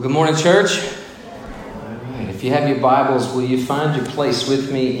Good morning, church. All right. If you have your Bibles, will you find your place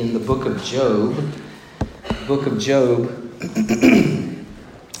with me in the book of Job? Book of Job,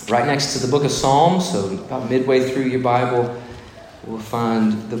 right next to the book of Psalms, so about midway through your Bible, we'll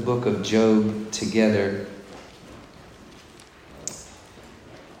find the book of Job together.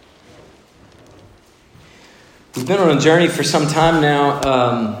 We've been on a journey for some time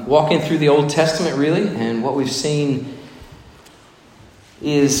now, walking through the Old Testament, really, and what we've seen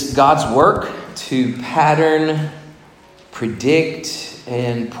is God's work to pattern, predict,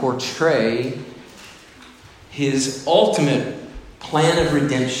 and portray His ultimate plan of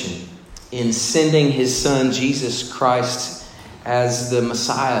redemption in sending His Son, Jesus Christ, as the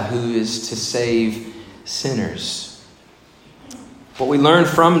Messiah who is to save sinners. What we learn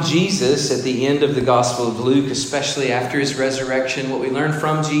from Jesus at the end of the Gospel of Luke, especially after His resurrection, what we learn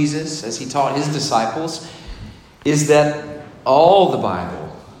from Jesus as He taught His disciples is that all the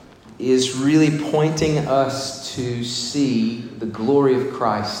Bible is really pointing us to see the glory of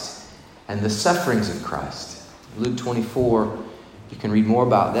Christ and the sufferings of Christ. Luke 24, you can read more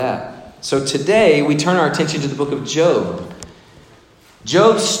about that. So today we turn our attention to the book of Job.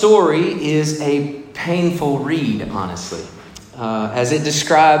 Job's story is a painful read, honestly, as it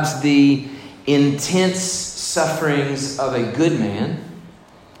describes the intense sufferings of a good man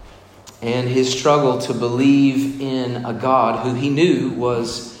and his struggle to believe in a God who he knew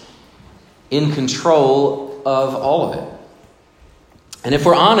was in control of all of it. And if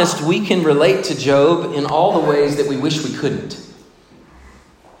we're honest, we can relate to Job in all the ways that we wish we couldn't.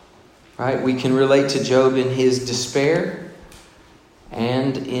 Right? We can relate to Job in his despair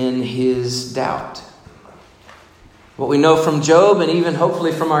and in his doubt. What we know from Job, and even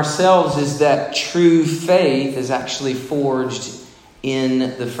hopefully from ourselves, is that true faith is actually forged in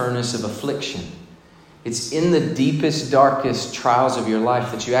the furnace of affliction. It's in the deepest, darkest trials of your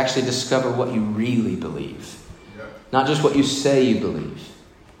life that you actually discover what you really believe. Not just what you say you believe.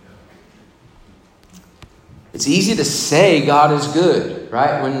 It's easy to say God is good,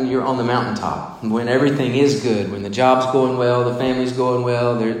 right? When you're on the mountaintop, when everything is good, when the job's going well, the family's going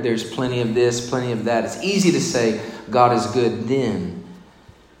well, there's plenty of this, plenty of that. It's easy to say God is good then.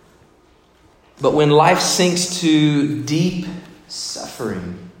 But when life sinks to deep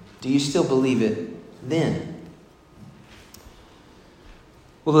suffering, do you still believe it then?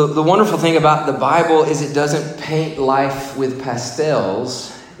 Well, the wonderful thing about the Bible is it doesn't paint life with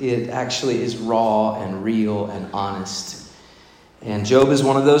pastels. It actually is raw and real and honest. And Job is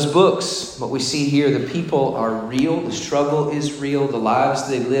one of those books. What we see here, the people are real. The struggle is real. The lives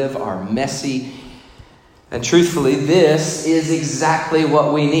they live are messy. And truthfully, this is exactly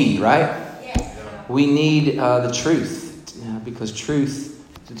what we need, right? Yes. We need the truth. Because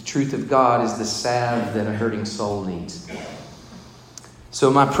the truth of God is the salve that a hurting soul needs. So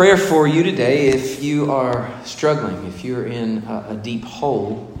my prayer for you today, if you are struggling, if you're in a deep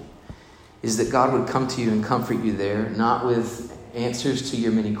hole, is that God would come to you and comfort you there, not with answers to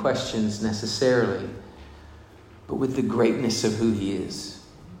your many questions necessarily, but with the greatness of who He is.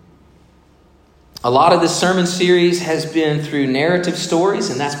 A lot of this sermon series has been through narrative stories,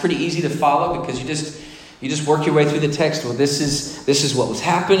 and that's pretty easy to follow because you just work your way through the text. Well, this is what was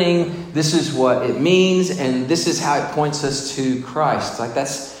happening. This is what it means. And this is how it points us to Christ. Like,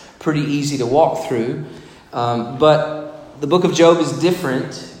 that's pretty easy to walk through. But the book of Job is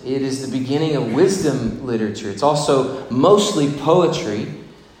different. It is the beginning of wisdom literature. It's also mostly poetry.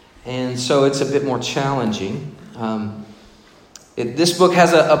 And so it's a bit more challenging. This book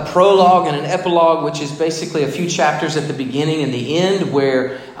has a prologue and an epilogue, which is basically a few chapters at the beginning and the end,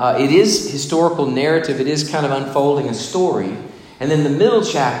 where it is historical narrative. It is kind of unfolding a story. And then the middle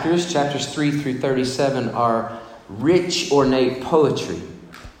chapters 3 through 37, are rich, ornate poetry.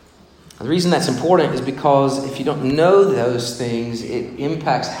 The reason that's important is because if you don't know those things, it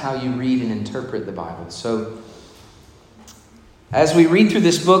impacts how you read and interpret the Bible. So as we read through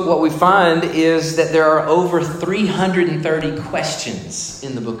this book, what we find is that there are over 330 questions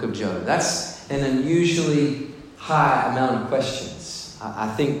in the book of Job. That's an unusually high amount of questions. I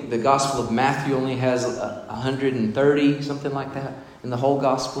think the Gospel of Matthew only has 130, something like that, in the whole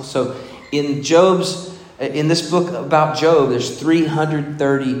Gospel. So in this book about Job, there's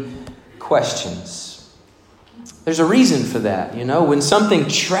 330 questions. There's a reason for that. When something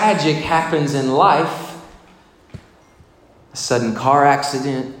tragic happens in life, a sudden car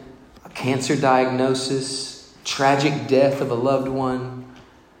accident, a cancer diagnosis, tragic death of a loved one,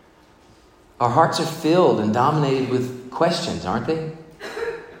 our hearts are filled and dominated with questions, aren't they?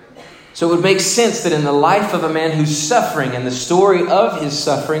 So it would make sense that in the life of a man who's suffering and the story of his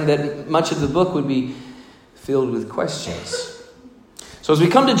suffering, that much of the book would be filled with questions. So as we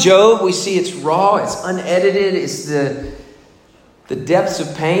come to Job, we see it's raw, it's unedited, it's the depths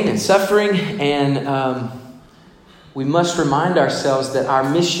of pain and suffering. And we must remind ourselves that our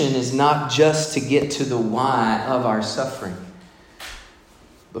mission is not just to get to the why of our suffering,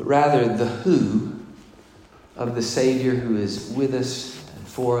 but rather the who of the Savior who is with us and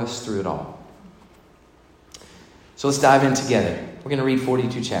for us through it all. So let's dive in together. We're going to read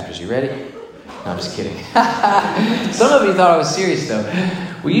 42 chapters. You ready? No, I'm just kidding. Some of you thought I was serious, though.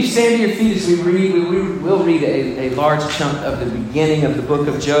 Will you stand to your feet as we read? We'll read a large chunk of the beginning of the book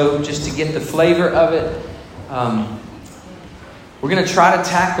of Job just to get the flavor of it. We're going to try to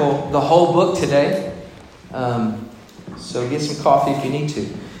tackle the whole book today. So get some coffee if you need to.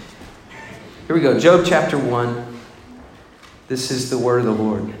 Here we go. Job chapter 1. This is the word of the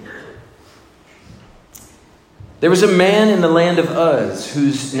Lord. There was a man in the land of Uz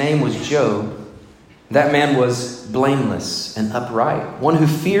whose name was Job. That man was blameless and upright, one who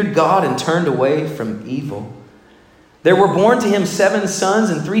feared God and turned away from evil. There were born to him 7 sons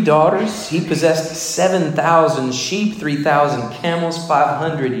and 3 daughters. He possessed 7,000 sheep, 3,000 camels,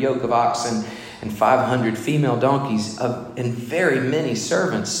 500 yoke of oxen, and 500 female donkeys, and very many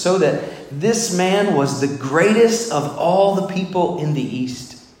servants, so that this man was the greatest of all the people in the East.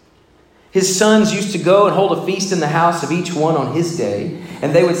 His sons used to go and hold a feast in the house of each one on his day,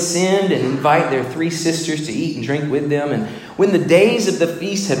 and they would send and invite their 3 sisters to eat and drink with them. And when the days of the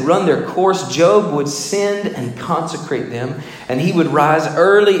feast had run their course, Job would send and consecrate them, and he would rise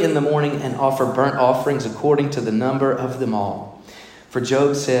early in the morning and offer burnt offerings according to the number of them all. For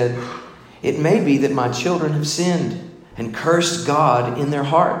Job said, "It may be that my children have sinned and cursed God in their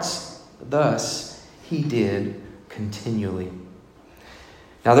hearts." Thus he did continually.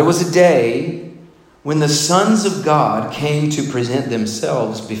 Now there was a day when the sons of God came to present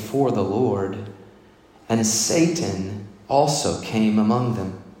themselves before the Lord, and Satan also came among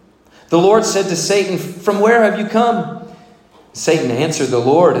them. The Lord said to Satan, "From where have you come?" Satan answered the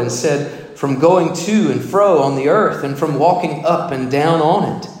Lord and said, "From going to and fro on the earth, and from walking up and down on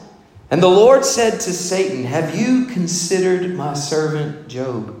it." And the Lord said to Satan, "Have you considered my servant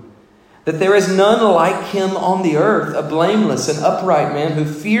Job? That there is none like him on the earth, a blameless and upright man who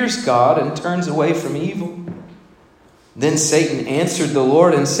fears God and turns away from evil." Then Satan answered the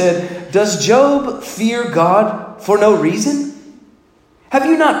Lord and said, "Does Job fear God for no reason? Have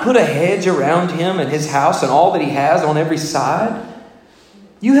you not put a hedge around him and his house and all that he has on every side?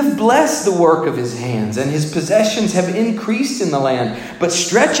 You have blessed the work of his hands, and his possessions have increased in the land. But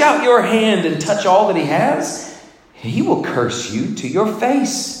stretch out your hand and touch all that he has, he will curse you to your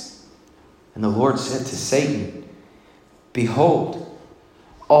face." And the Lord said to Satan, "Behold,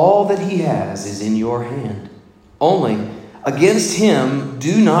 all that he has is in your hand. Only against him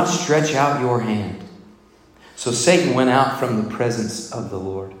do not stretch out your hand." So Satan went out from the presence of the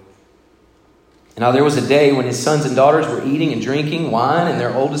Lord. And now there was a day when his sons and daughters were eating and drinking wine in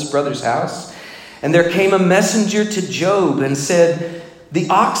their oldest brother's house. And there came a messenger to Job and said, "The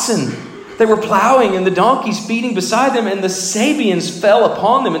oxen, they were plowing, and the donkeys feeding beside them, and the Sabeans fell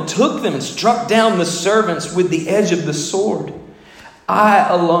upon them and took them and struck down the servants with the edge of the sword. I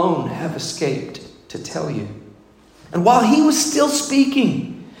alone have escaped to tell you." And while he was still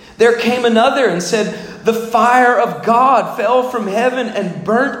speaking, there came another and said, "The fire of God fell from heaven and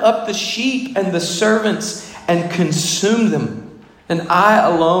burnt up the sheep and the servants and consumed them. And I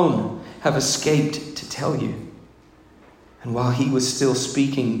alone have escaped to tell you." And while he was still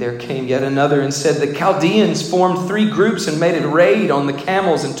speaking, there came yet another and said, "The Chaldeans formed 3 groups and made a raid on the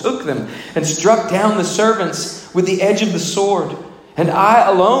camels and took them and struck down the servants with the edge of the sword. And I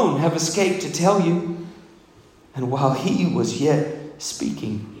alone have escaped to tell you." And while he was yet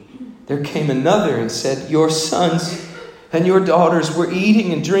speaking, there came another and said, "Your sons and your daughters were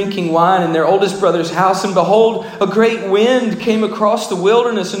eating and drinking wine in their oldest brother's house, and behold, a great wind came across the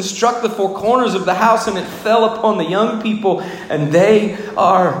wilderness and struck the 4 corners of the house, and it fell upon the young people, and they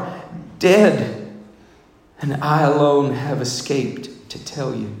are dead. And I alone have escaped to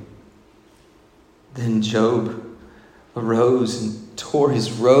tell you." Then Job arose and tore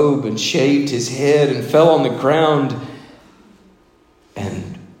his robe and shaved his head and fell on the ground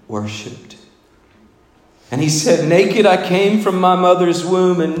and worshipped. And he said, "Naked I came from my mother's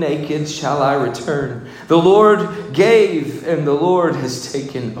womb, and naked shall I return. The Lord gave, and the Lord has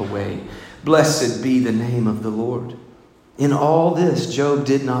taken away. Blessed be the name of the Lord." In all this, Job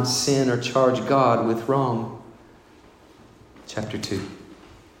did not sin or charge God with wrong. Chapter 2.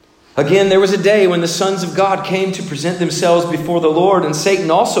 Again, there was a day when the sons of God came to present themselves before the Lord, and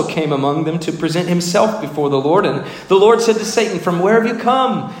Satan also came among them to present himself before the Lord. And the Lord said to Satan, "From where have you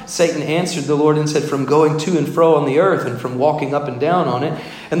come?" Satan answered the Lord and said, "From going to and fro on the earth, and from walking up and down on it."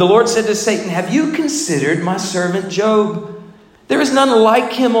 And the Lord said to Satan, "Have you considered my servant Job? There is none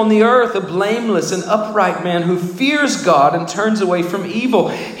like him on the earth, a blameless and upright man who fears God and turns away from evil.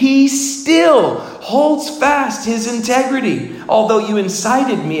 He still holds fast his integrity, although you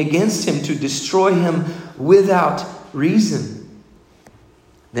incited me against him to destroy him without reason."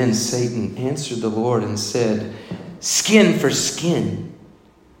 Then Satan answered the Lord and said, "Skin for skin.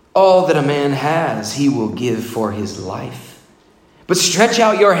 All that a man has, he will give for his life. But stretch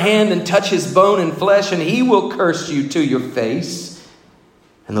out your hand and touch his bone and flesh, and he will curse you to your face."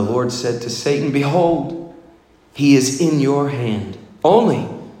 And the Lord said to Satan, "Behold, he is in your hand. Only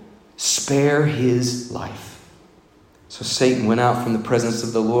spare his life." So Satan went out from the presence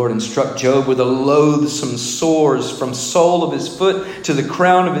of the Lord and struck Job with a loathsome sores from sole of his foot to the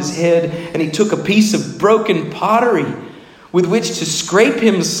crown of his head. And he took a piece of broken pottery with which to scrape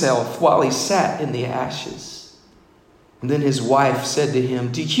himself while he sat in the ashes. And then his wife said to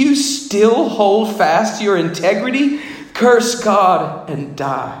him, "Do you still hold fast your integrity? Curse God and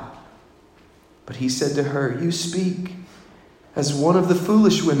die." But he said to her, "You speak as one of the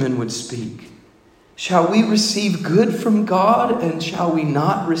foolish women would speak. Shall we receive good from God, and shall we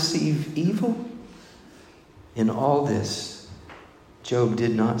not receive evil?" In all this, Job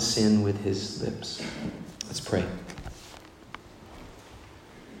did not sin with his lips. Let's pray.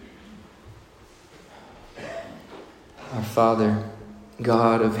 Our Father,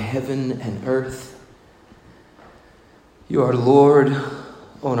 God of heaven and earth, you are Lord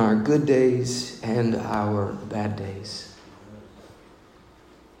on our good days and our bad days.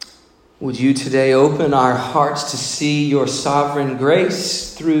 Would you today open our hearts to see your sovereign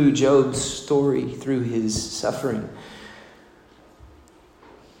grace through Job's story, through his suffering?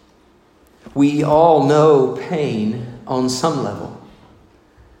 We all know pain on some level.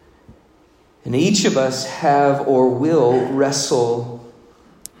 And each of us have or will wrestle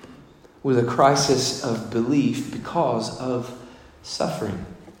with a crisis of belief because of suffering.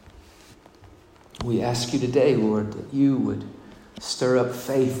 We ask you today, Lord, that you would stir up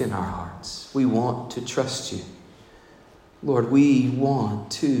faith in our hearts. We want to trust you. Lord, we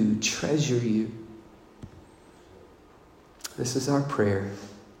want to treasure you. This is our prayer.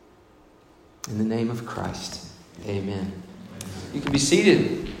 In the name of Christ, amen. You can be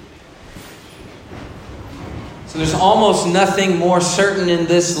seated. So there's almost nothing more certain in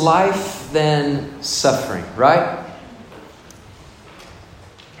this life than suffering, right?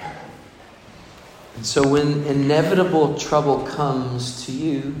 And so when inevitable trouble comes to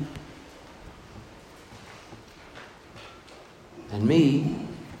you and me,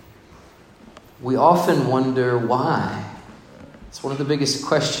 we often wonder why. It's one of the biggest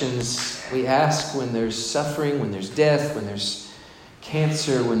questions we ask when there's suffering, when there's death, when there's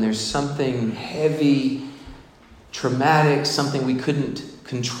cancer, when there's something heavy, traumatic, something we couldn't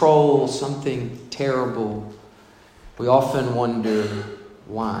control, something terrible. We often wonder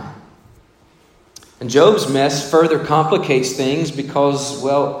why. And Job's mess further complicates things because,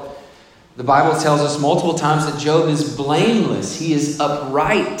 well, the Bible tells us multiple times that Job is blameless. He is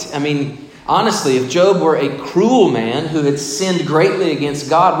upright. I mean, honestly, if Job were a cruel man who had sinned greatly against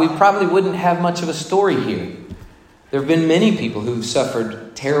God, we probably wouldn't have much of a story here. There have been many people who've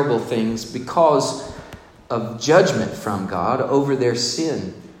suffered terrible things because of judgment from God over their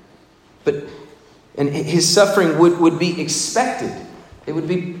sin. And his suffering would be expected. It would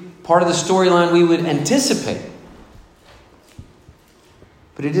be part of the storyline we would anticipate.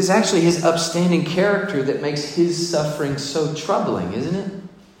 But it is actually his upstanding character that makes his suffering so troubling, isn't it?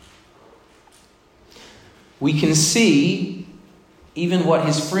 We can see even what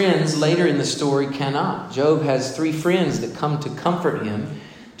his friends later in the story cannot. Job has 3 friends that come to comfort him.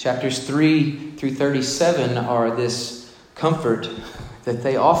 Chapters 3 through 37 are this comfort that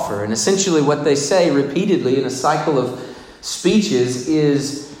they offer. And essentially what they say repeatedly in a cycle of speeches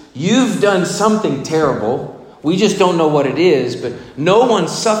is, "You've done something terrible. We just don't know what it is, but no one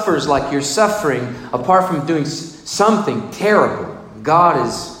suffers like you're suffering apart from doing something terrible. God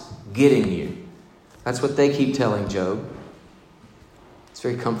is getting you." That's what they keep telling Job. It's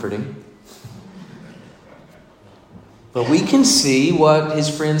very comforting. But we can see what his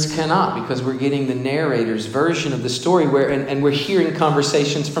friends cannot because we're getting the narrator's version of the story and we're hearing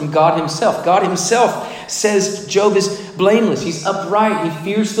conversations from God himself. God himself says Job is blameless. He's upright. He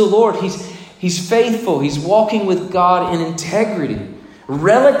fears the Lord. He's faithful. He's walking with God in integrity.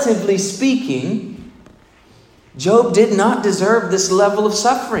 Relatively speaking, Job did not deserve this level of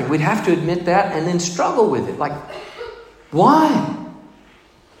suffering. We'd have to admit that and then struggle with it. Like, why?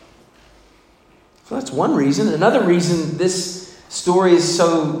 So that's one reason. Another reason this story is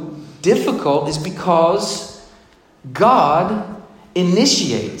so difficult is because God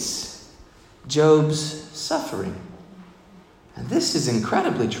initiates Job's suffering. And this is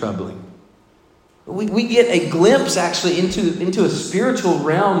incredibly troubling. We get a glimpse actually into a spiritual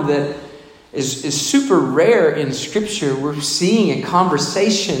realm that is super rare in Scripture. We're seeing a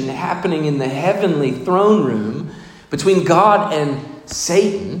conversation happening in the heavenly throne room between God and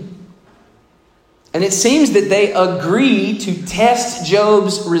Satan. And it seems that they agree to test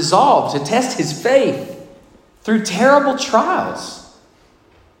Job's resolve, to test his faith through terrible trials.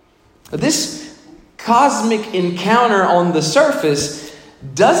 This cosmic encounter on the surface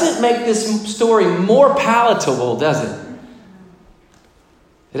doesn't make this story more palatable, does it?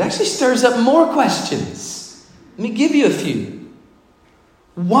 It actually stirs up more questions. Let me give you a few.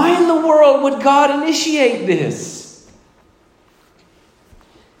 Why in the world would God initiate this?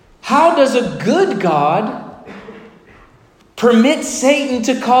 How does a good God permit Satan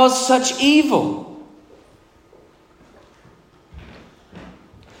to cause such evil?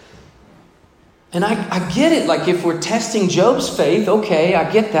 And I get it. Like, if we're testing Job's faith, okay, I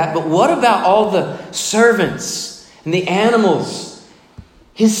get that. But what about all the servants and the animals,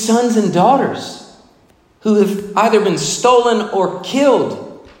 his sons and daughters, who have either been stolen or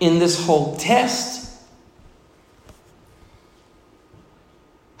killed in this whole test?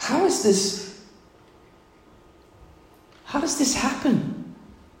 How does this happen?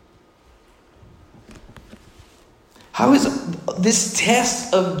 How is this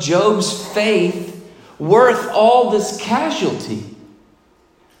test of Job's faith worth all this casualty?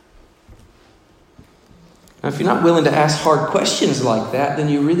 Now, if you're not willing to ask hard questions like that, then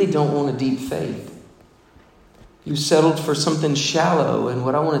you really don't want a deep faith. You settled for something shallow, and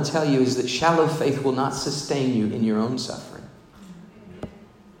what I want to tell you is that shallow faith will not sustain you in your own suffering.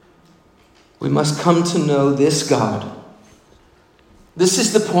 We must come to know this God. This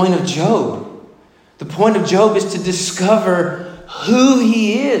is the point of Job. The point of Job is to discover who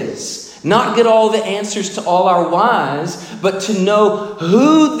he is. Not get all the answers to all our whys, but to know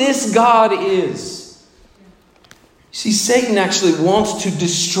who this God is. See, Satan actually wants to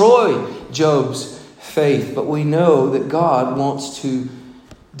destroy Job's faith, but we know that God wants to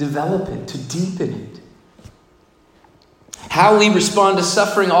develop it, to deepen it. How we respond to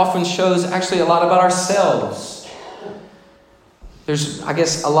suffering often shows actually a lot about ourselves. There's, I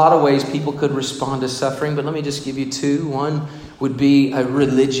guess, a lot of ways people could respond to suffering, but let me just give you two. One would be a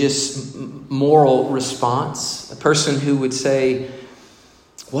religious, moral response. A person who would say,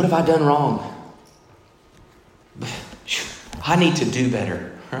 what have I done wrong? I need to do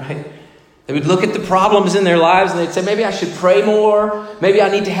better, right? They would look at the problems in their lives and they'd say, maybe I should pray more. Maybe I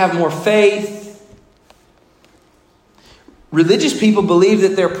need to have more faith. Religious people believe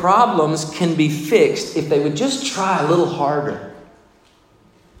that their problems can be fixed if they would just try a little harder.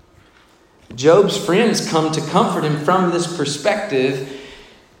 Job's friends come to comfort him from this perspective,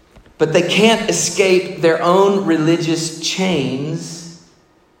 but they can't escape their own religious chains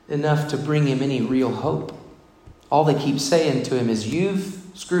enough to bring him any real hope. All they keep saying to him is, you've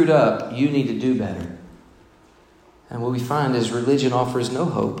screwed up, you need to do better. And what we find is religion offers no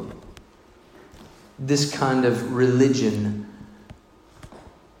hope. This kind of religion.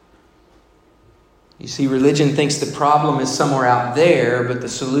 You see, religion thinks the problem is somewhere out there, but the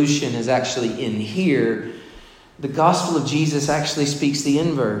solution is actually in here. The gospel of Jesus actually speaks the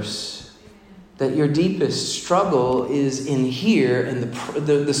inverse. That your deepest struggle is in here, and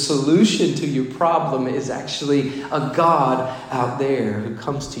the solution to your problem is actually a God out there who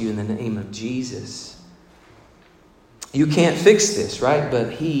comes to you in the name of Jesus. You can't fix this, right?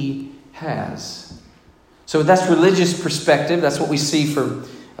 But He has. So that's religious perspective. That's what we see for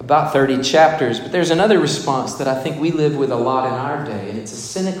about 30 chapters. But there's another response that I think we live with a lot in our day, and it's a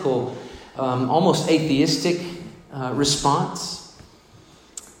cynical, almost atheistic response.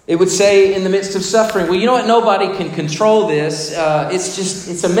 It would say in the midst of suffering, well, you know what? Nobody can control this.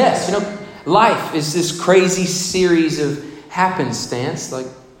 It's a mess. You know, life is this crazy series of happenstance. Like,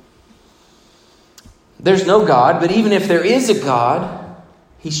 there's no God, but even if there is a God,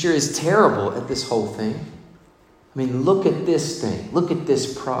 He sure is terrible at this whole thing. I mean, look at this thing. Look at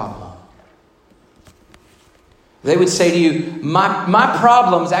this problem. They would say to you, my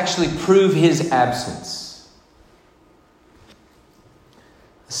problems actually prove His absence.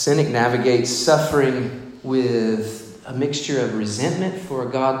 The cynic navigates suffering with a mixture of resentment for a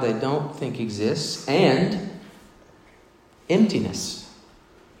God they don't think exists and emptiness.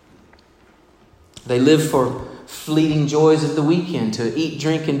 They live for fleeting joys of the weekend, to eat,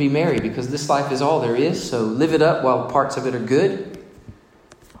 drink, and be merry, because this life is all there is. So live it up while parts of it are good.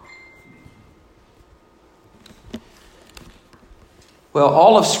 Well,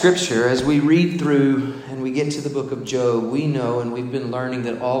 all of Scripture, as we read through and we get to the book of Job, we know, and we've been learning,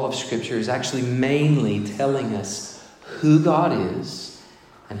 that all of Scripture is actually mainly telling us who God is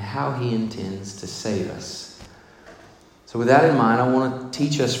and how He intends to save us. So with that in mind, I want to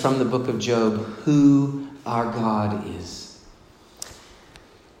teach us from the book of Job who our God is.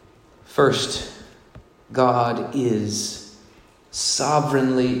 First, God is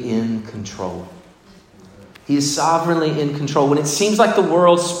sovereignly in control. He is sovereignly in control. When it seems like the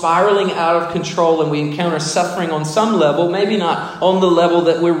world's spiraling out of control and we encounter suffering on some level, maybe not on the level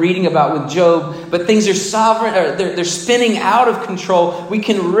that we're reading about with Job, but things are sovereign, or they're spinning out of control, we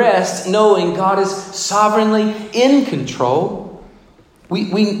can rest knowing God is sovereignly in control.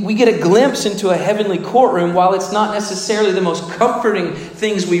 We get a glimpse into a heavenly courtroom. While it's not necessarily the most comforting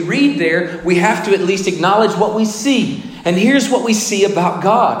things we read there, we have to at least acknowledge what we see. And here's what we see about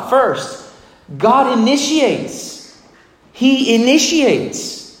God. First, God initiates. He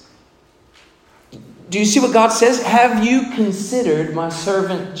initiates. Do you see what God says? Have you considered my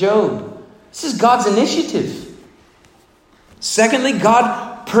servant Job? This is God's initiative. Secondly,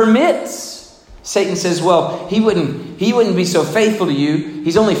 God permits. Satan says, well, he wouldn't be so faithful to you.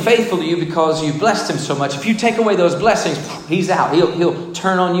 He's only faithful to you because you blessed him so much. If you take away those blessings, he's out. He'll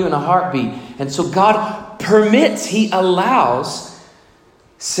turn on you in a heartbeat. And so God permits. He allows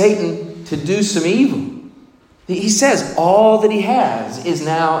Satan to do some evil. He says, all that he has is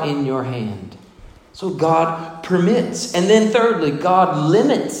now in your hand. So God permits. And then thirdly, God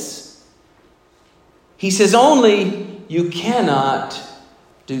limits. He says, only you cannot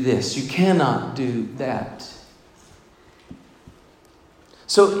do this. You cannot do that.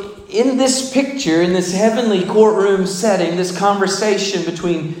 So in this picture, in this heavenly courtroom setting, this conversation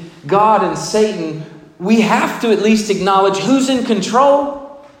between God and Satan, we have to at least acknowledge who's in control.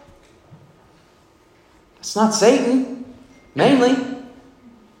 It's not Satan, mainly.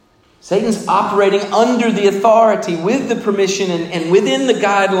 Satan's operating under the authority, with the permission and within the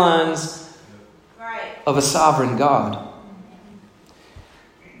guidelines of a sovereign God.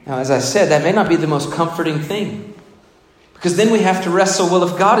 Now, as I said, that may not be the most comforting thing. Because then we have to wrestle, well,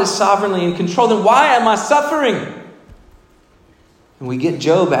 if God is sovereignly in control, then why am I suffering? And we get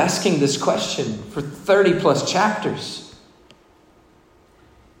Job asking this question for 30 plus chapters.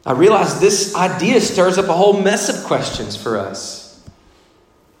 I realize this idea stirs up a whole mess of questions for us.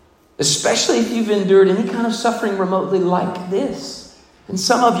 Especially if you've endured any kind of suffering remotely like this. And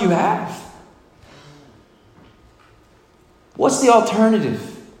some of you have. What's the alternative?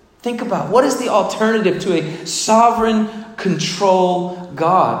 Think about, what is the alternative to a sovereign control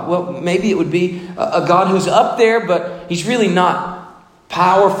God? Well, maybe it would be a God who's up there, but he's really not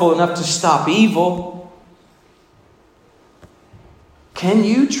powerful enough to stop evil. Can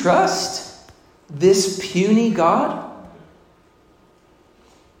you trust this puny God?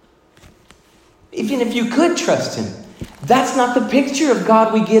 Even if you could trust him, that's not the picture of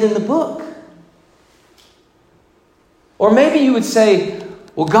God we get in the book. Or maybe you would say,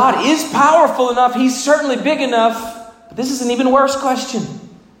 well, God is powerful enough. He's certainly big enough. But this is an even worse question.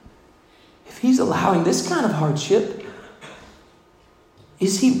 If he's allowing this kind of hardship,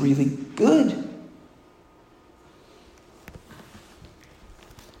 is he really good?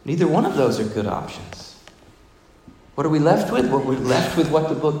 Neither one of those are good options. What are we left with? Well, we're left with what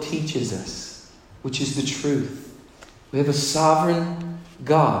the book teaches us, which is the truth. We have a sovereign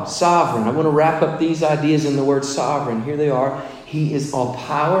God. Sovereign. I want to wrap up these ideas in the word sovereign. Here they are. He is all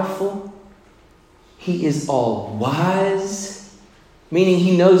powerful. He is all wise. Meaning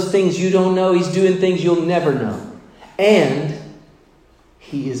he knows things you don't know. He's doing things you'll never know. And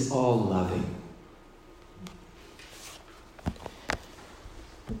he is all loving.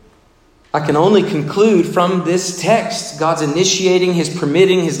 I can only conclude from this text, God's initiating, his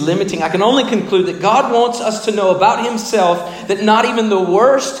permitting, his limiting. I can only conclude that God wants us to know about himself that not even the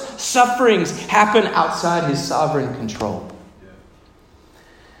worst sufferings happen outside his sovereign control.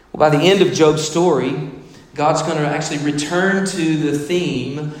 Well, by the end of Job's story, God's going to actually return to the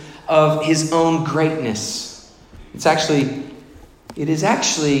theme of his own greatness. It is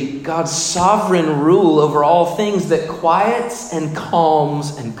actually God's sovereign rule over all things that quiets and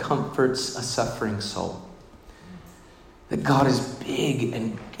calms and comforts a suffering soul. That God is big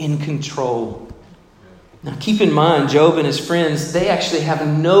and in control. Now keep in mind, Job and his friends, they actually have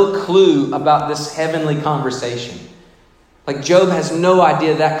no clue about this heavenly conversation. Like Job has no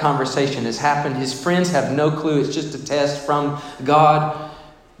idea that conversation has happened. His friends have no clue. It's just a test from God.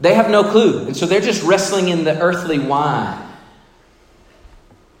 They have no clue. And so they're just wrestling in the earthly why.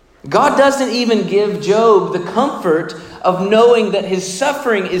 God doesn't even give Job the comfort of knowing that his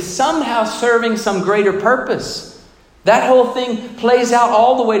suffering is somehow serving some greater purpose. That whole thing plays out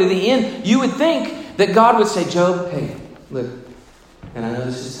all the way to the end. You would think that God would say, Job, hey, look, and I know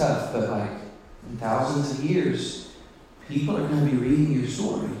this is tough, but like in thousands of years, people are going to be reading your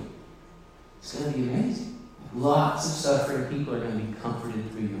story. It's going to be amazing. Lots of suffering. People are going to be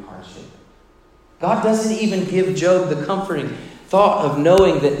comforted through your hardship. God doesn't even give Job the comforting thought of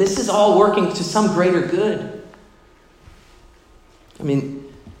knowing that this is all working to some greater good. I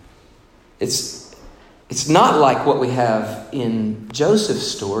mean, it's not like what we have in Joseph's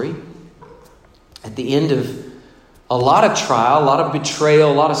story. At the end of a lot of trial, a lot of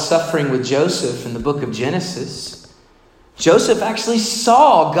betrayal, a lot of suffering with Joseph in the book of Genesis, Joseph actually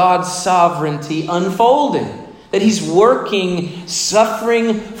saw God's sovereignty unfolding. That he's working,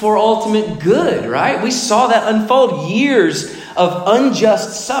 suffering for ultimate good, right? We saw that unfold. Years of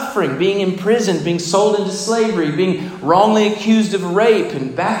unjust suffering, being imprisoned, being sold into slavery, being wrongly accused of rape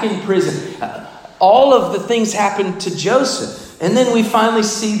and back in prison. All of the things happened to Joseph. And then we finally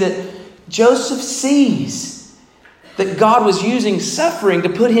see that Joseph sees that God was using suffering to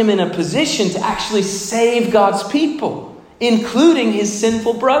put him in a position to actually save God's people, including his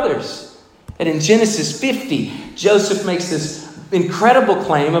sinful brothers. And in Genesis 50, Joseph makes this incredible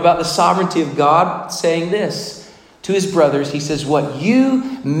claim about the sovereignty of God, saying this to his brothers. He says, what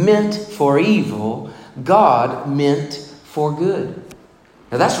you meant for evil, God meant for good.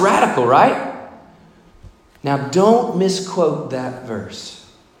 Now that's radical, right? Now don't misquote that verse.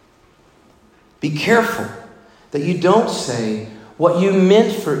 Be careful that you don't say what you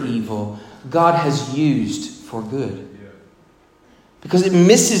meant for evil, God has used for good. Because it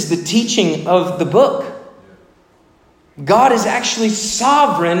misses the teaching of the book. God is actually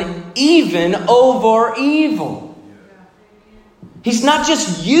sovereign even over evil. He's not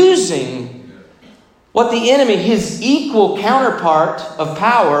just using what the enemy, his equal counterpart of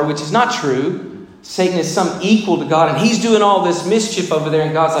power, which is not true. Satan is some equal to God, and he's doing all this mischief over there,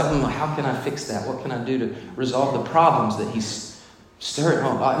 and God's like, how can I fix that? What can I do to resolve the problems that he's stirring?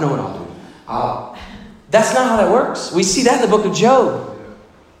 Oh, I know what I'll do. That's not how that works. We see that in the book of Job.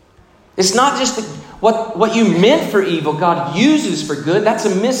 It's not just what you meant for evil, God uses for good. That's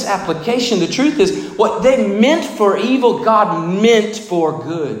a misapplication. The truth is, what they meant for evil, God meant for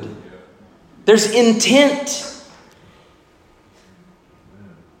good. There's intent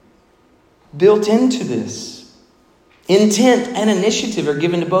built into this. Intent and initiative are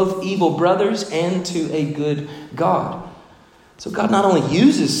given to both evil brothers and to a good God. So God not only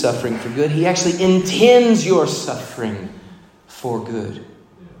uses suffering for good, he actually intends your suffering for good.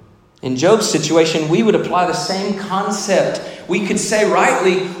 In Job's situation, we would apply the same concept. We could say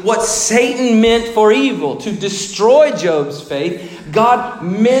rightly, what Satan meant for evil, to destroy Job's faith, God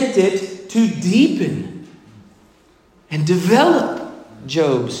meant it to deepen and develop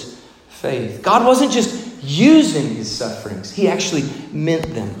Job's faith. God wasn't just using his sufferings. He actually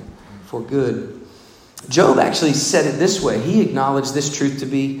meant them for good. Job actually said it this way. He acknowledged this truth to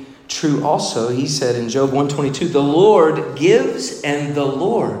be true also. He said in Job 122, the Lord gives and the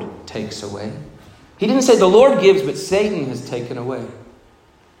Lord takes away. He didn't say the Lord gives, but Satan has taken away.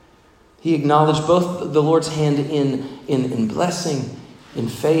 He acknowledged both the Lord's hand in blessing, in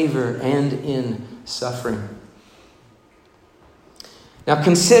favor, and in suffering. Now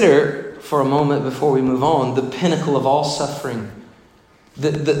consider for a moment before we move on the pinnacle of all suffering.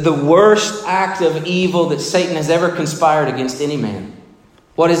 The worst act of evil that Satan has ever conspired against any man.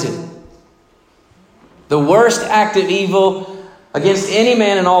 What is it? The worst act of evil against any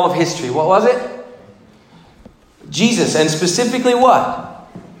man in all of history. What was it? Jesus. And specifically what?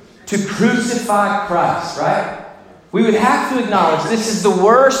 To crucify Christ, right? We would have to acknowledge this is the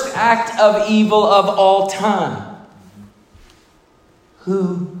worst act of evil of all time.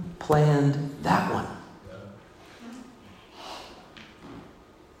 Who planned that one?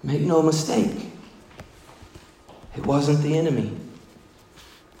 Make no mistake. It wasn't the enemy.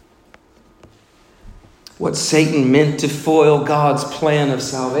 What Satan meant to foil God's plan of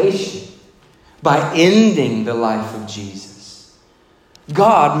salvation by ending the life of Jesus.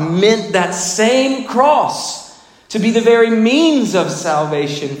 God meant that same cross to be the very means of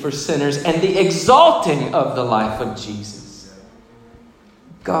salvation for sinners and the exalting of the life of Jesus.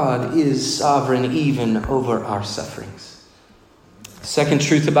 God is sovereign even over our sufferings. Second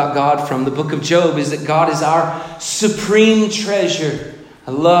truth about God from the book of Job is that God is our supreme treasure.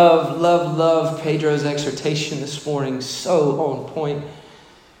 I love Pedro's exhortation this morning. So on point.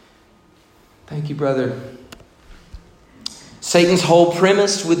 Thank you, brother. Satan's whole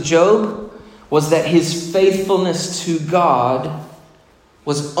premise with Job was that his faithfulness to God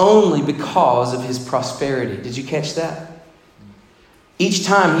was only because of his prosperity. Did you catch that? Each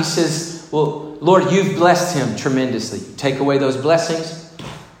time he says, well, Lord, you've blessed him tremendously. Take away those blessings,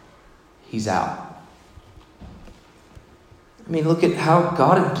 he's out. I mean, look at how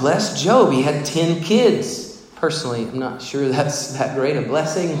God had blessed Job. He had 10 kids. Personally, I'm not sure that's that great a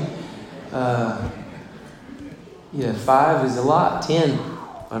blessing. 5 is a lot. 10,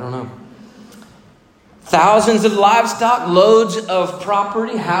 I don't know. Thousands of livestock, loads of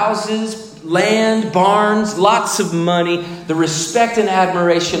property, houses, land, barns, lots of money, the respect and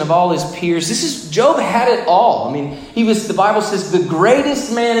admiration of all his peers. Job had it all. I mean, he was, the Bible says, the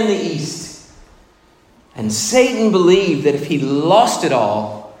greatest man in the East. And Satan believed that if he lost it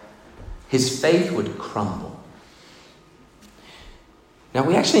all, his faith would crumble. Now,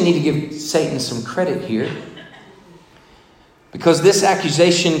 we actually need to give Satan some credit here, because this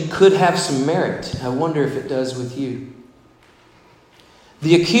accusation could have some merit. I wonder if it does with you.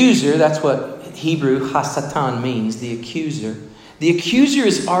 The accuser, that's what Hebrew Hasatan means, the accuser. The accuser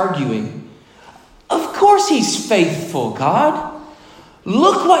is arguing, of course he's faithful, God.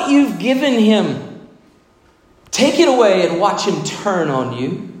 Look what you've given him. Take it away and watch him turn on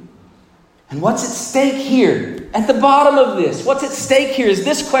you. And what's at stake here? At the bottom of this, what's at stake here is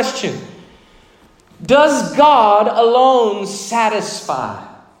this question. Does God alone satisfy?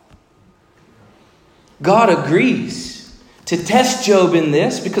 God agrees to test Job in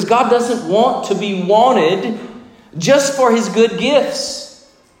this because God doesn't want to be wanted just for his good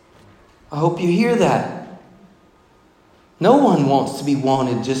gifts. I hope you hear that. No one wants to be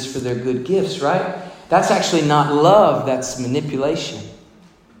wanted just for their good gifts, right? That's actually not love, that's manipulation.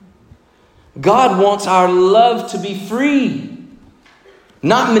 God wants our love to be free.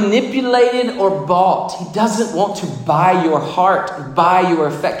 Not manipulated or bought. He doesn't want to buy your heart, buy your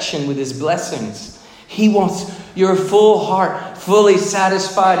affection with his blessings. He wants your full heart fully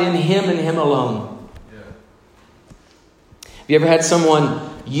satisfied in him and him alone. Yeah. Have you ever had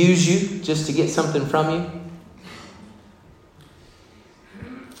someone use you just to get something from you?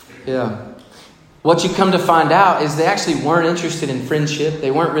 Yeah. What you come to find out is they actually weren't interested in friendship. They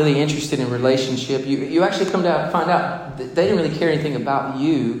weren't really interested in relationship. You actually come to find out that they didn't really care anything about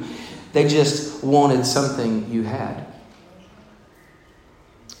you. They just wanted something you had.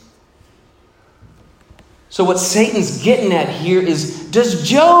 So what Satan's getting at here is, does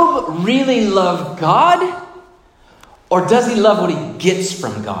Job really love God? Or does he love what he gets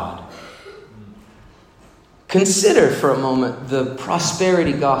from God? Consider for a moment the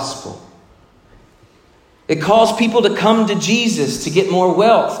prosperity gospel. It calls people to come to Jesus to get more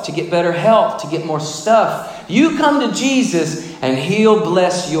wealth, to get better health, to get more stuff. You come to Jesus and he'll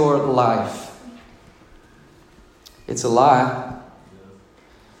bless your life. It's a lie.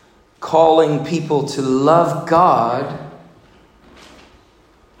 Calling people to love God,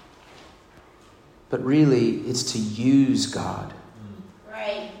 but really it's to use God.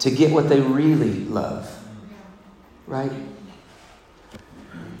 Right. To get what they really love. Right?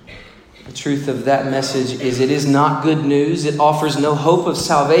 The truth of that message is it is not good news. It offers no hope of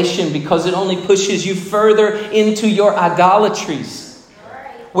salvation because it only pushes you further into your idolatries.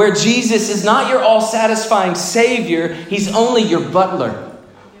 Where Jesus is not your all-satisfying Savior, he's only your butler,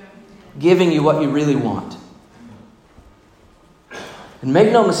 giving you what you really want. And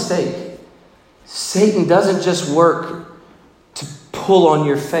make no mistake, Satan doesn't just work to pull on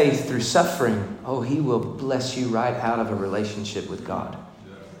your faith through suffering. Oh, he will bless you right out of a relationship with God.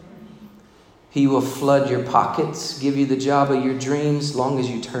 He will flood your pockets, give you the job of your dreams, as long as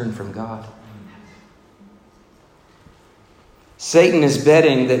you turn from God. Satan is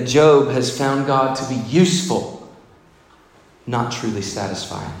betting that Job has found God to be useful, not truly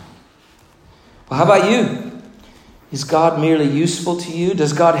satisfying. Well, how about you? Is God merely useful to you?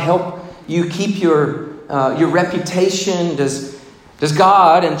 Does God help you keep your reputation? Does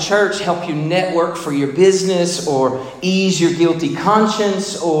God and church help you network for your business or ease your guilty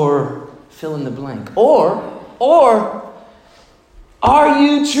conscience or fill in the blank? Or are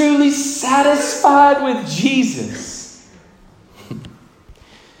you truly satisfied with Jesus?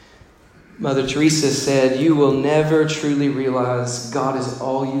 Mother Teresa said, you will never truly realize God is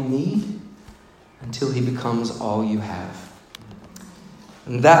all you need until he becomes all you have.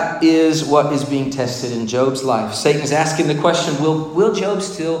 And that is what is being tested in Job's life. Satan is asking the question, will Job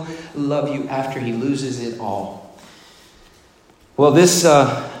still love you after he loses it all? Well, this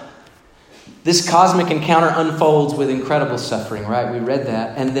cosmic encounter unfolds with incredible suffering, right? We read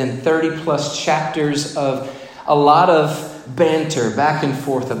that. And then 30 plus chapters of a lot of banter back and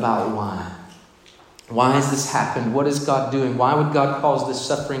forth about why. Why has this happened? What is God doing? Why would God cause this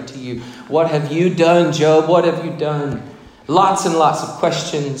suffering to you? What have you done, Job? What have you done? Lots and lots of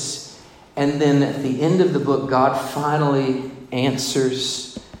questions. And then at the end of the book, God finally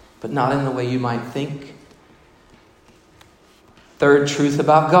answers, but not in the way you might think. Third truth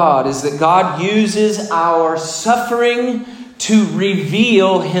about God is that God uses our suffering to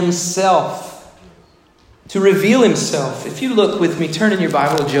reveal Himself. To reveal Himself. If you look with me, turn in your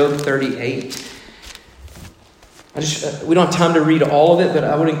Bible to Job 38. We don't have time to read all of it, but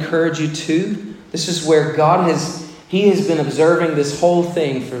I would encourage you to. This is where He has been observing this whole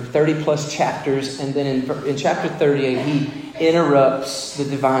thing for 30 plus chapters. And then in chapter 38, He interrupts the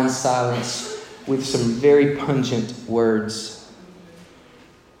divine silence with some very pungent words.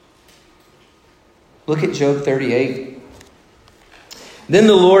 Look at Job 38. Then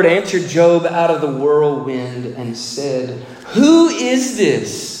the Lord answered Job out of the whirlwind and said, "Who is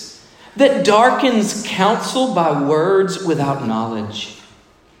this that darkens counsel by words without knowledge?"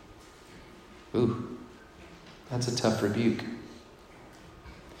 Ooh, that's a tough rebuke.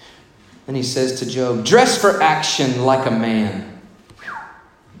 Then he says to Job, "Dress for action like a man."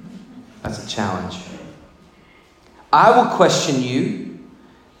 That's a challenge. "I will question you,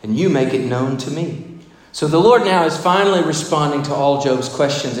 and you make it known to me." So the Lord now is finally responding to all Job's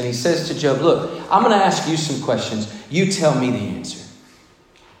questions. And He says to Job, "Look, I'm going to ask you some questions. You tell me the answer."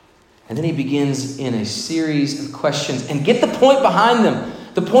 And then He begins in a series of questions. And get the point behind them.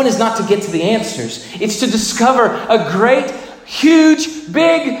 The point is not to get to the answers. It's to discover a great, huge,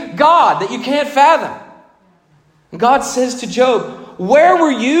 big God that you can't fathom. And God says to Job, "Where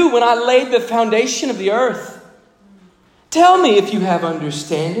were you when I laid the foundation of the earth? Tell me if you have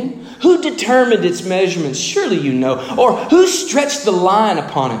understanding. Who determined its measurements? Surely you know. Or who stretched the line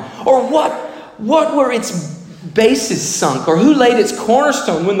upon it? Or what were its bases sunk? Or who laid its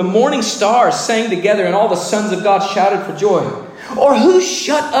cornerstone when the morning stars sang together and all the sons of God shouted for joy? Or who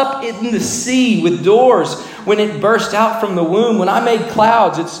shut up in the sea with doors when it burst out from the womb? When I made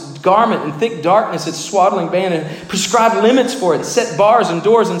clouds its garment and thick darkness its swaddling band, and prescribed limits for it, set bars and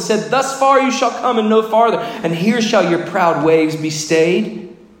doors, and said, 'Thus far you shall come and no farther, and here shall your proud waves be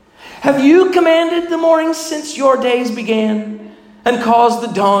stayed'? Have you commanded the morning since your days began, and caused the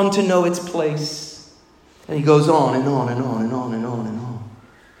dawn to know its place?" And he goes on and on and on and on and on and on.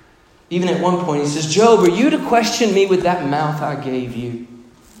 Even at one point he says, "Job, are you to question me with that mouth I gave you?"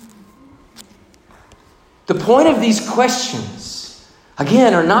 The point of these questions,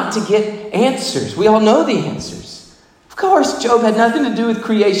 again, are not to get answers. We all know the answers. Of course, Job had nothing to do with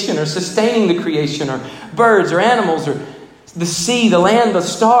creation or sustaining the creation or birds or animals or the sea, the land, the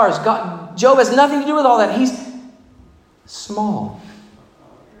stars. Job has nothing to do with all that. He's small.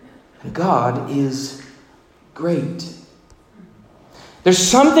 And God is great. There's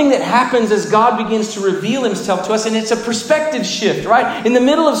something that happens as God begins to reveal Himself to us, and it's a perspective shift, right? In the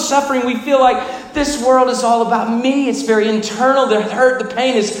middle of suffering, we feel like this world is all about me. It's very internal. The hurt, the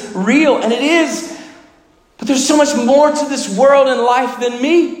pain is real, and it is. But there's so much more to this world and life than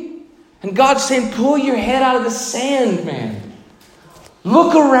me. And God's saying, pull your head out of the sand, man.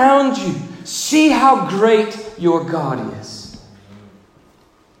 Look around you. See how great your God is.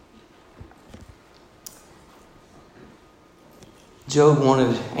 Job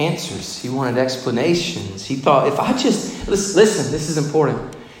wanted answers. He wanted explanations. He thought, if I just... Listen, this is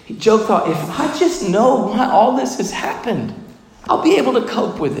important. Job thought, if I just know why all this has happened, I'll be able to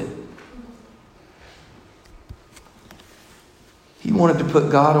cope with it. He wanted to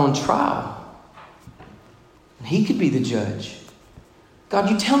put God on trial. And He could be the judge. God,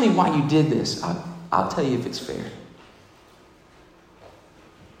 you tell me why you did this. I'll tell you if it's fair.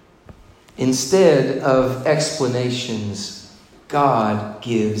 Instead of explanations, God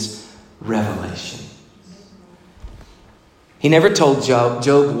gives revelation. He never told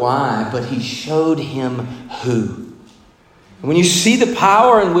Job why, but He showed him who. And when you see the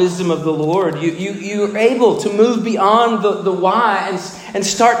power and wisdom of the Lord, you're able to move beyond the why and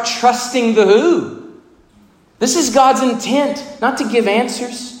start trusting the who. This is God's intent, not to give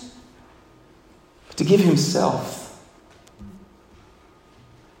answers, but to give Himself.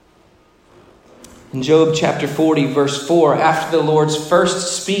 In Job chapter 40, verse 4, after the Lord's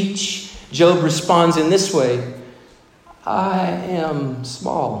first speech, Job responds in this way: I am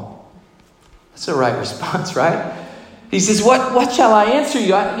small. That's the right response, right? He says, what shall I answer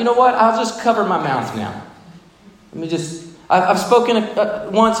you? You know what? I'll just cover my mouth now. I've spoken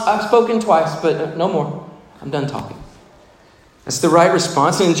once, I've spoken twice, but no more. I'm done talking. That's the right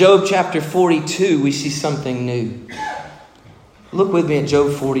response. In Job chapter 42, we see something new. Look with me at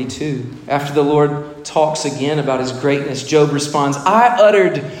Job 42. After the Lord talks again about his greatness, Job responds, I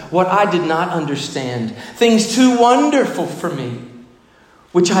uttered what I did not understand, things too wonderful for me,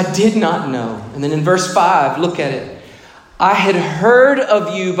 which I did not know. And then in verse 5, look at it. I had heard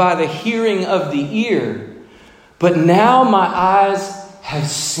of you by the hearing of the ear, but now my eyes have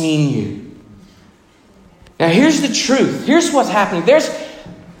seen you. Now here's the truth. Here's what's happening.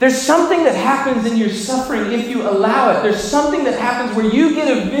 There's something that happens in your suffering if you allow it. There's something that happens where you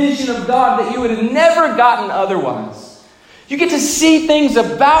get a vision of God that you would have never gotten otherwise. You get to see things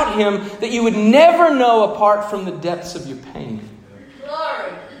about Him that you would never know apart from the depths of your pain.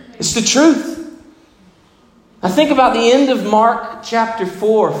 It's the truth. Now think about the end of Mark chapter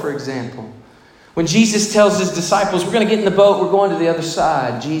 4, for example. When Jesus tells His disciples, we're going to get in the boat, we're going to the other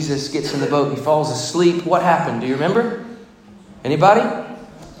side. Jesus gets in the boat, He falls asleep. What happened? Do you remember? Anybody?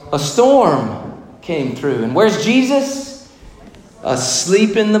 A storm came through. And where's Jesus?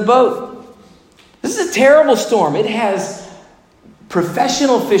 Asleep in the boat. This is a terrible storm. It has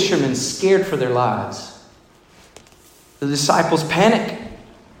professional fishermen scared for their lives. The disciples panic.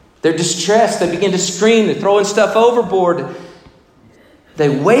 They're distressed. They begin to scream. They're throwing stuff overboard. They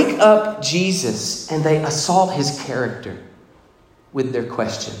wake up Jesus and they assault His character with their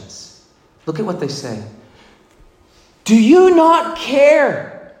questions. Look at what they say. Do you not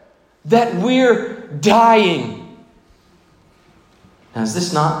care that we're dying? Now, is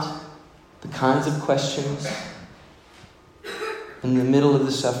this not the kinds of questions in the middle of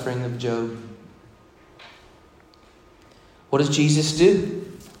the suffering of Job? What does Jesus do?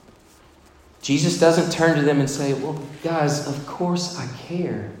 Jesus doesn't turn to them and say, well, guys, of course I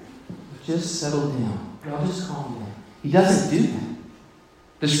care. Just settle down. Y'all just calm down. He doesn't do that.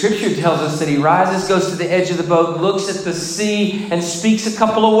 The scripture tells us that He rises, goes to the edge of the boat, looks at the sea, and speaks a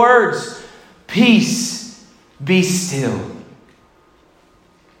couple of words. Peace, be still.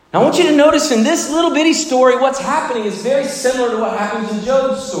 Now I want you to notice in this little bitty story, what's happening is very similar to what happens in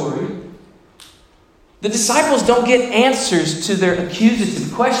Job's story. The disciples don't get answers to their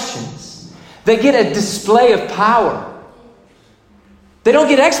accusative questions. They get a display of power. They don't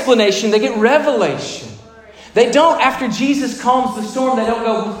get explanation, they get revelation. They don't, after Jesus calms the storm, they don't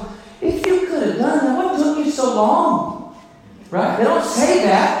go, if you could have done that, what took you so long? Right? They don't say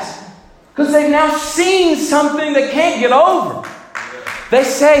that because they've now seen something they can't get over. They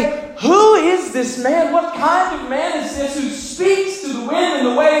say, who is this man? What kind of man is this who speaks to the wind and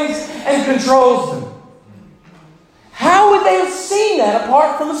the waves and controls them? How would they have seen that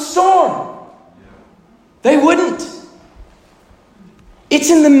apart from a storm? They wouldn't. It's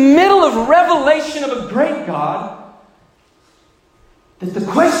in the middle of revelation of a great God that the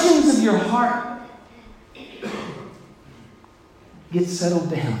questions of your heart get settled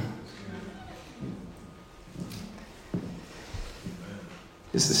down.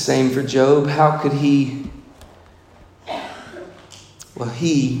 It's the same for Job. How could he? Well,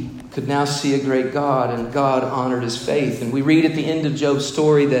 he could now see a great God, and God honored his faith. And we read at the end of Job's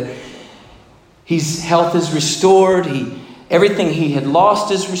story that his health is restored. Everything he had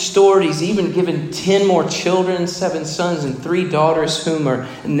lost is restored. He's even given 10 more children, 7 sons and 3 daughters, whom are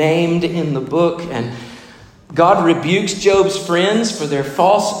named in the book. And God rebukes Job's friends for their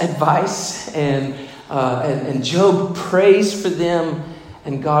false advice. And Job prays for them.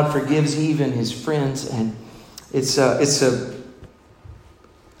 And God forgives even his friends. And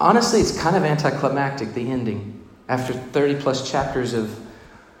honestly, it's kind of anticlimactic, the ending. After 30 plus chapters of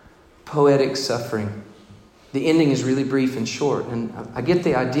poetic suffering. The ending is really brief and short. And I get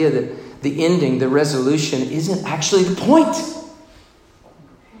the idea that the ending, the resolution, isn't actually the point.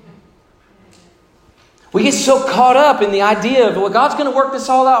 We get so caught up in the idea of, well, God's going to work this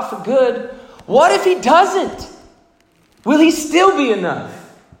all out for good. What if He doesn't? Will He still be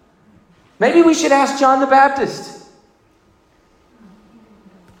enough? Maybe we should ask John the Baptist.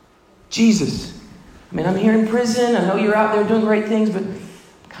 Jesus, I mean, I'm here in prison. I know you're out there doing great things, but I'm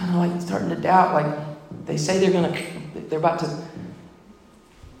kind of like starting to doubt, like, they say they're about to.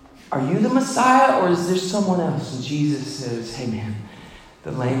 Are you the Messiah or is there someone else? And Jesus says, hey man,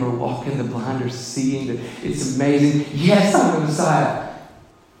 the lame are walking, the blind are seeing. It's amazing. Yes, I'm the Messiah.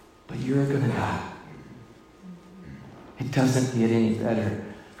 But you're going to die. It doesn't get any better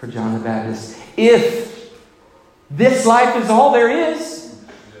for John the Baptist. If this life is all there is.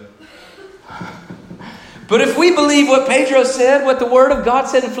 But if we believe what Pedro said, what the Word of God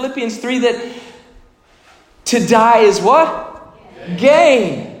said in Philippians 3, that to die is what?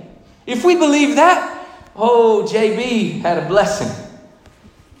 Gain. If we believe that, JB had a blessing.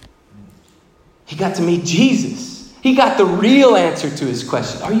 He got to meet Jesus. He got the real answer to his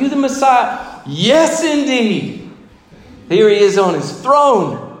question. Are you the Messiah? Yes, indeed. Here he is on his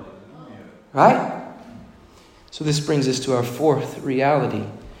throne. Right? So this brings us to our fourth reality.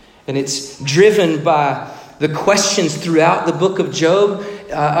 And it's driven by the questions throughout the book of Job.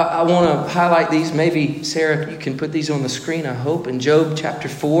 I want to highlight these. Maybe, Sarah, you can put these on the screen, I hope. In Job chapter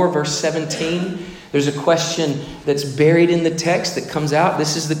 4, verse 17, there's a question that's buried in the text that comes out.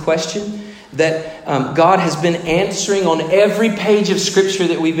 This is the question that God has been answering on every page of Scripture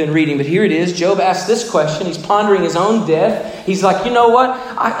that we've been reading. But here it is. Job asks this question. He's pondering his own death. He's like, you know what?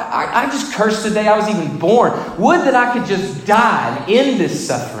 I just cursed the day I was even born. Would that I could just die and end this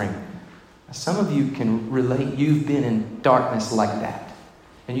suffering. Some of you can relate. You've been in darkness like that.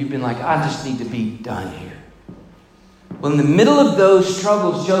 And you've been like, I just need to be done here. Well, in the middle of those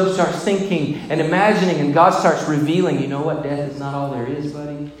struggles, Job starts thinking and imagining, and God starts revealing, you know what? Death is not all there is,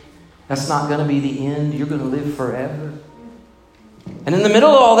 buddy. That's not going to be the end. You're going to live forever. And in the middle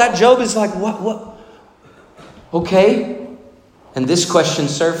of all that, Job is like, what? Okay. And this question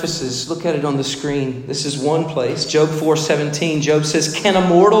surfaces. Look at it on the screen. This is one place. Job 4:17. Job says, can a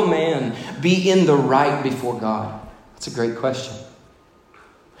mortal man be in the right before God? That's a great question.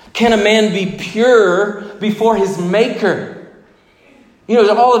 Can a man be pure before his maker? You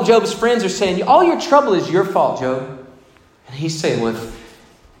know, all of Job's friends are saying, all your trouble is your fault, Job. And he's saying, well,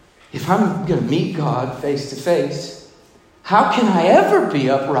 if I'm going to meet God face to face, how can I ever be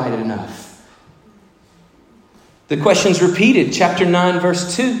upright enough? The question's repeated. Chapter 9,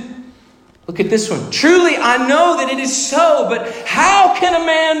 verse 2. Look at this one. Truly, I know that it is so, but how can a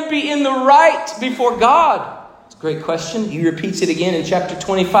man be in the right before God? It's a great question. He repeats it again in chapter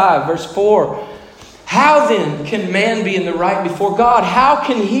 25, verse 4. How then can man be in the right before God? How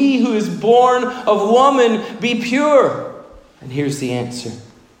can he who is born of woman be pure? And here's the answer.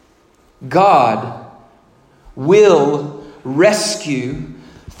 God will rescue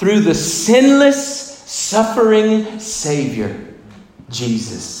through the sinless, suffering Savior,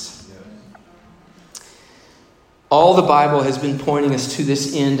 Jesus. All the Bible has been pointing us to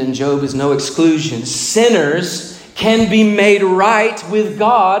this end, and Job is no exclusion. Sinners can be made right with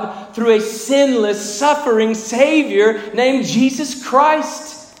God through a sinless, suffering Savior named Jesus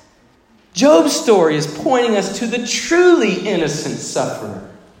Christ. Job's story is pointing us to the truly innocent sufferer.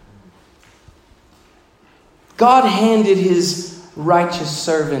 God handed his righteous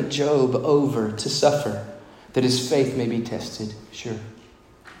servant Job over to suffer, that his faith may be tested, sure.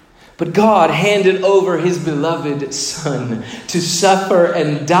 But God handed over his beloved Son to suffer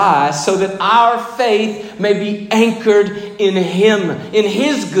and die so that our faith may be anchored in him, in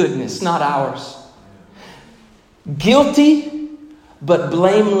his goodness, not ours. Guilty but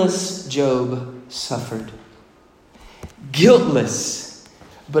blameless Job suffered. Guiltless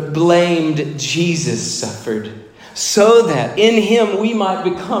but blamed Jesus suffered, so that in him we might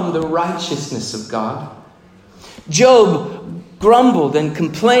become the righteousness of God. Job grumbled and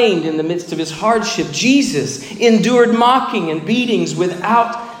complained in the midst of his hardship. Jesus endured mocking and beatings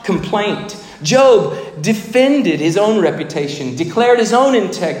without complaint. Job defended his own reputation, declared his own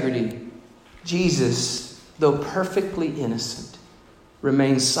integrity. Jesus, though perfectly innocent,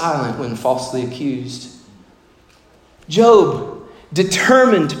 remained silent when falsely accused. Job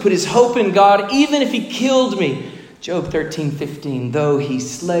determined to put his hope in God, even if he killed me. Job 13:15, though he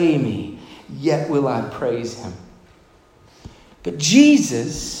slay me, yet will I praise him. But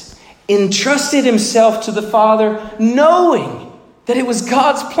Jesus entrusted himself to the Father, knowing that it was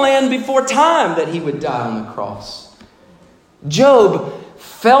God's plan before time that he would die on the cross. Job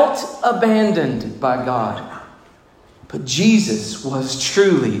felt abandoned by God, but Jesus was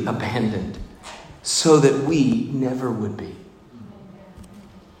truly abandoned so that we never would be.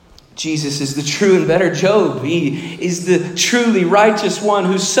 Jesus is the true and better Job. He is the truly righteous one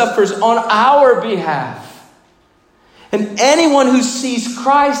who suffers on our behalf. And anyone who sees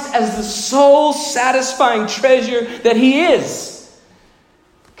Christ as the sole satisfying treasure that he is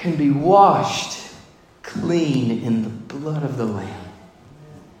can be washed clean in the blood of the Lamb.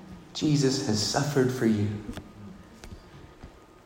 Jesus has suffered for you.